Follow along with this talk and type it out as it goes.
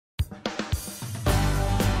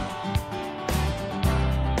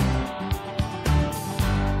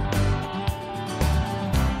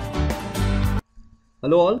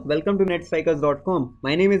Hello all, welcome to NetstrikersDotCom.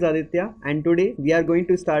 My name is Aditya and today we are going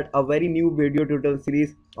to start a very new video tutorial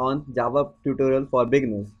series on Java tutorial for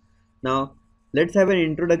beginners. Now let's have an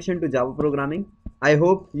introduction to Java programming. I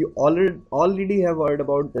hope you already have heard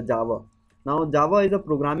about the Java. Now Java is a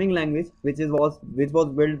programming language which was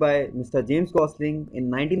built by Mr. James Gosling in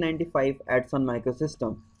 1995 at Sun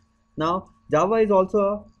Microsystems. Now, Java is also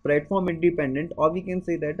a platform independent, or we can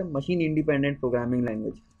say that a machine independent programming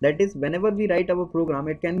language. That is, whenever we write our program,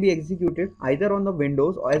 it can be executed either on the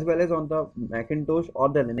Windows or as well as on the Macintosh or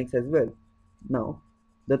the Linux as well. Now,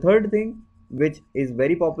 the third thing which is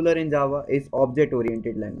very popular in Java is object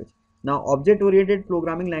oriented language. Now, object oriented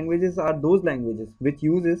programming languages are those languages which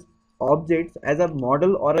uses objects as a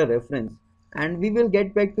model or a reference, and we will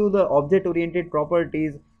get back to the object oriented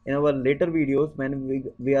properties in our later videos when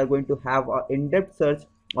we are going to have an in-depth search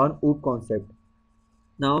on OOP concept.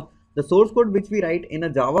 Now the source code which we write in a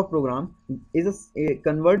Java program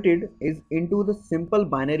converted is into the simple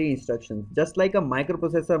binary instructions, just like a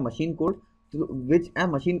microprocessor machine code which a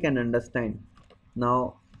machine can understand.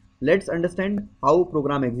 Now let's understand how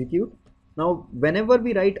program execute. Now whenever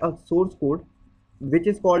we write a source code which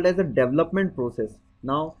is called as a development process,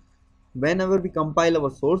 now whenever we compile our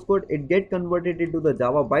source code, it get converted into the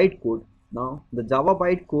Java bytecode. Now the Java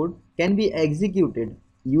bytecode can be executed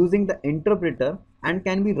using the interpreter and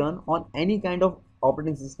can be run on any kind of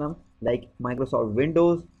operating system like Microsoft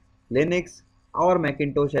Windows, Linux or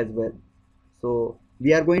Macintosh as well. So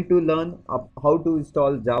we are going to learn how to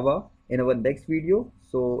install Java in our next video.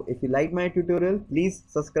 So if you like my tutorial, please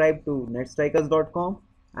subscribe to netstrikers.com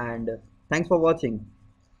and thanks for watching.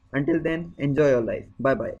 Until then, enjoy your life.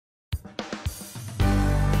 Bye bye.